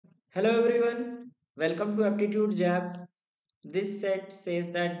Hello everyone, welcome to Aptitude Jab. This set says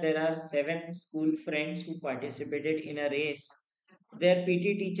that there are seven school friends who participated in a race. Their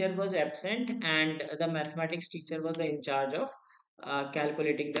PT teacher was absent, and the mathematics teacher was in charge of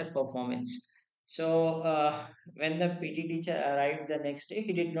calculating their performance. When the PT teacher arrived the next day,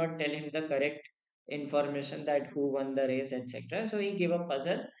 he did not tell him the correct information that who won the race, etc. So he gave a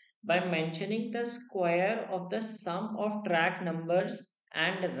puzzle by mentioning the square of the sum of track numbers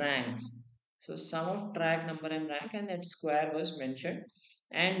and ranks. So sum of track number and rank, and that square was mentioned.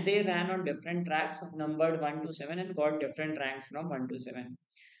 And they ran on different tracks numbered 1 to 7 and got different ranks from 1 to 7.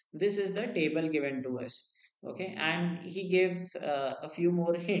 This is the table given to us. Okay, and he gave a few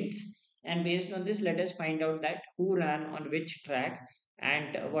more hints. And based on this, let us find out that who ran on which track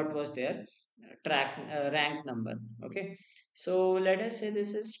and what was their track rank number. Okay, so let us say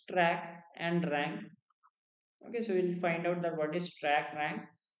this is track and rank. Okay, so we'll find out that what is track rank.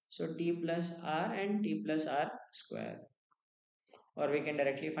 So t plus r and t plus r square, or we can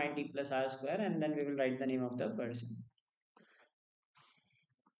directly find t plus r square and then we will write the name of the person.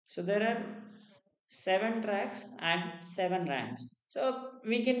 So there are seven tracks and seven ranks. So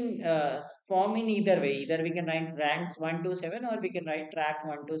we can form in either way. Either we can write ranks 1 to 7, or we can write track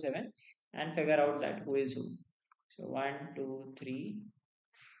 1 to 7 and figure out that who is who. So 1, 2, 3,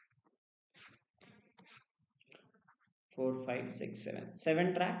 4, 5, 6, 7.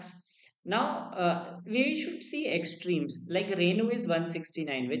 Seven tracks. Now we should see extremes. Like Renu is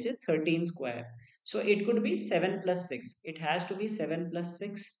 169, which is 13 square. So it could be 7 plus 6. It has to be 7 plus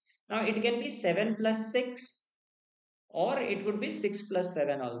 6. Now it can be 7 plus 6, or it could be 6 plus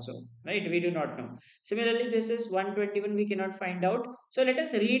 7 also, right? We do not know. Similarly, this is 121, we cannot find out. So let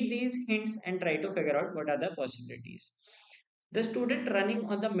us read these hints and try to figure out what are the possibilities. The student running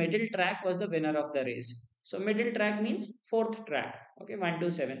on the middle track was the winner of the race. So middle track means fourth track. Okay, 1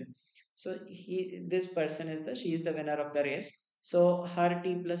 to 7. So this person is the she is the winner of the race. So her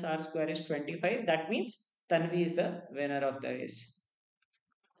t plus r square is 25. That means Tanvi is the winner of the race.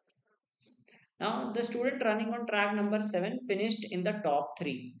 Now, the student running on track number 7 finished in the top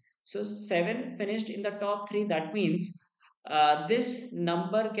 3. So, 7 finished in the top 3. That means this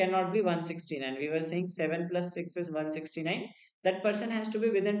number cannot be 169. We were saying 7 plus 6 is 169. That person has to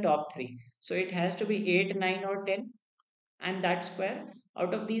be within top 3. So, it has to be 8, 9, or 10. And that square,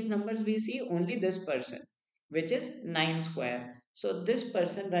 out of these numbers, we see only this person, which is 9 square. So, this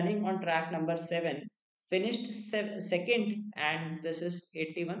person running on track number 7 finished second, and this is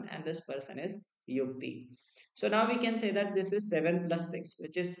 81, and this person is Yukti. So now we can say that this is 7 plus 6,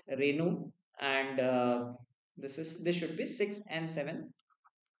 which is Renu, and this should be 6 and 7,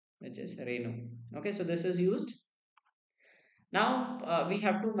 which is Renu. Okay, so this is used. Now we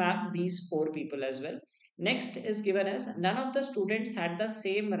have to map these four people as well. Next is given as none of the students had the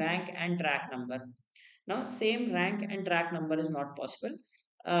same rank and track number. Now, same rank and track number is not possible.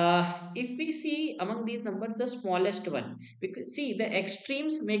 If we see among these numbers the smallest one, because see the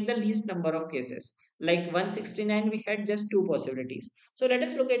extremes make the least number of cases. Like 169, we had just two possibilities. So let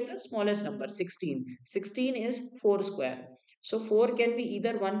us look at the smallest number, 16. 16 is 4 square. So 4 can be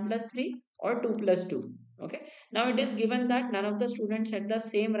either 1 plus 3 or 2 plus 2. Okay. Now it is given that none of the students had the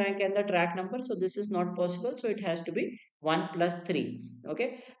same rank and the track number. So this is not possible. So it has to be 1 plus 3.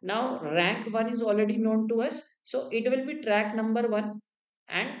 Okay. Now rank 1 is already known to us. So it will be track number 1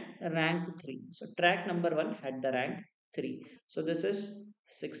 and rank 3. So track number 1 had the rank 3. So this is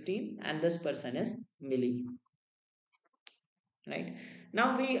 16 and this person is Millie. Right.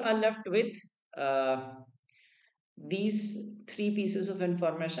 Now we are left with these three pieces of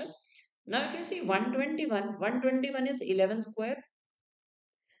information. Now if you see 121, 121 is 11 square.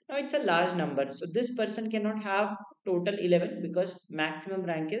 Now it's a large number. So this person cannot have total 11 because maximum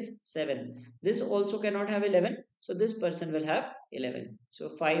rank is 7. This also cannot have 11. So this person will have 11. So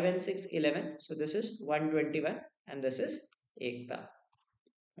 5 and 6, 11. So this is 121 and this is Ekta.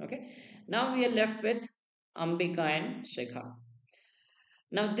 Okay. Now we are left with Ambika and Shikha.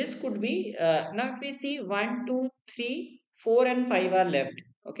 Now this could be, now if we see 1, 2, 3, 4 and 5 are left.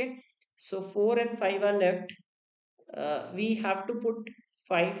 Okay. So 4 and 5 are left. We have to put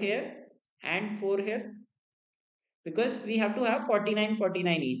 5 here and 4 here, because we have to have 49,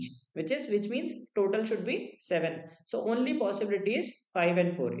 49 each, which means total should be 7. So only possibility is 5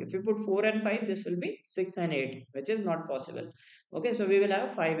 and 4. If you put 4 and 5, this will be 6 and 8, which is not possible. Okay, so we will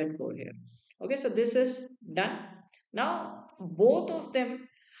have 5 and 4 here. Okay, so this is done. Now both of them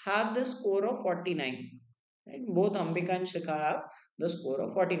have the score of 49. Right? Both Ambika and Shikha have the score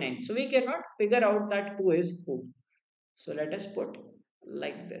of 49. So we cannot figure out that who is who. So let us put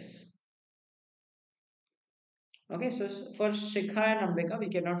like this. Okay, so for Shikha and Ambika, we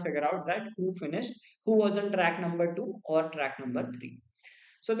cannot figure out that who finished, who was on track number 2 or track number 3.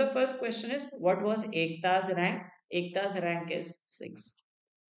 So the first question is, what was Ekta's rank? Ekta's rank is 6.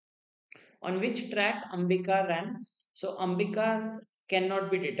 On which track Ambika ran? So Ambika cannot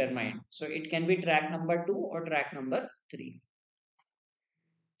be determined. So it can be track number 2 or track number 3.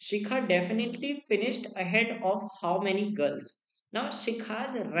 Shikha definitely finished ahead of how many girls? Now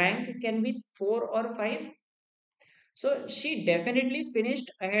Shikha's rank can be 4 or 5. So she definitely finished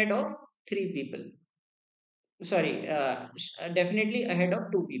ahead of 3 people. Sorry, definitely ahead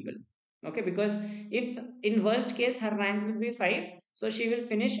of 2 people. Okay, because if in worst case her rank will be 5, so she will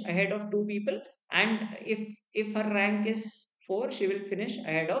finish ahead of 2 people, and if her rank is 4, she will finish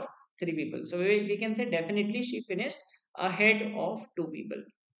ahead of 3 people. So we can say definitely she finished ahead of 2 people.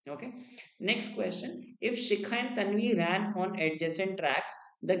 Okay, next question. If Shikha and Tanvi ran on adjacent tracks,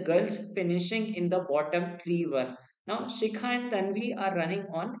 the girls finishing in the bottom 3 were. Now Shikha and Tanvi are running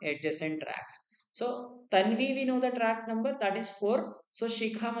on adjacent tracks. So Tanvi, we know the track number, that is 4. So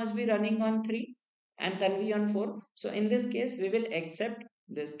Shikha must be running on 3 and Tanvi on 4. So in this case, we will accept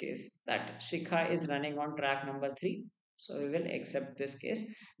this case that Shikha is running on track number 3. So we will accept this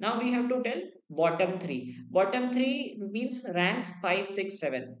case. Now we have to tell bottom 3. Bottom 3 means ranks 5, 6,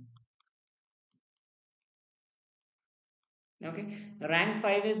 7. Okay. Rank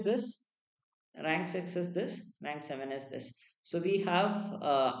 5 is this. Rank 6 is this. Rank 7 is this. So we have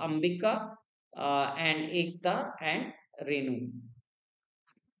Ambika and Ekta and Renu.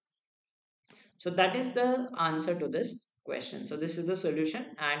 So that is the answer to this question. So this is the solution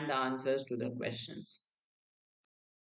and the answers to the questions.